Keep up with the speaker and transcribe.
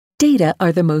Data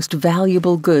are the most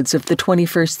valuable goods of the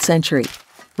 21st century,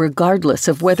 regardless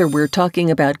of whether we're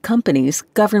talking about companies,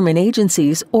 government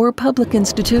agencies, or public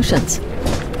institutions.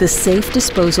 The safe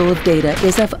disposal of data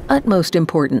is of utmost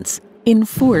importance. In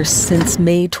force since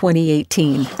May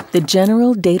 2018, the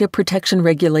General Data Protection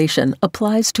Regulation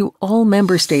applies to all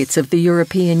member states of the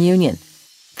European Union.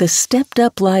 The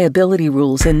stepped-up liability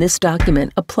rules in this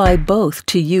document apply both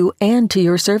to you and to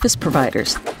your service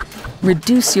providers.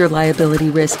 Reduce your liability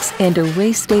risks and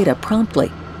erase data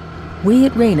promptly. We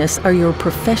at Rhenus are your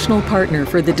professional partner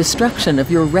for the destruction of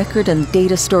your record and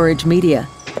data storage media.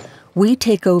 We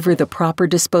take over the proper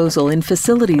disposal in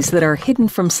facilities that are hidden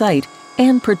from sight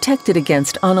and protected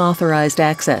against unauthorized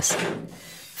access.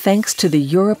 Thanks to the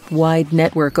Europe-wide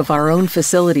network of our own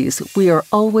facilities, we are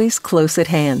always close at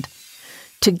hand.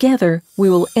 Together, we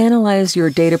will analyze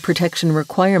your data protection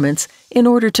requirements in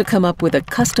order to come up with a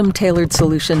custom-tailored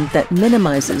solution that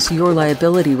minimizes your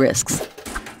liability risks.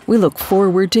 We look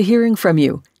forward to hearing from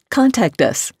you. Contact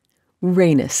us.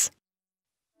 Rhenus.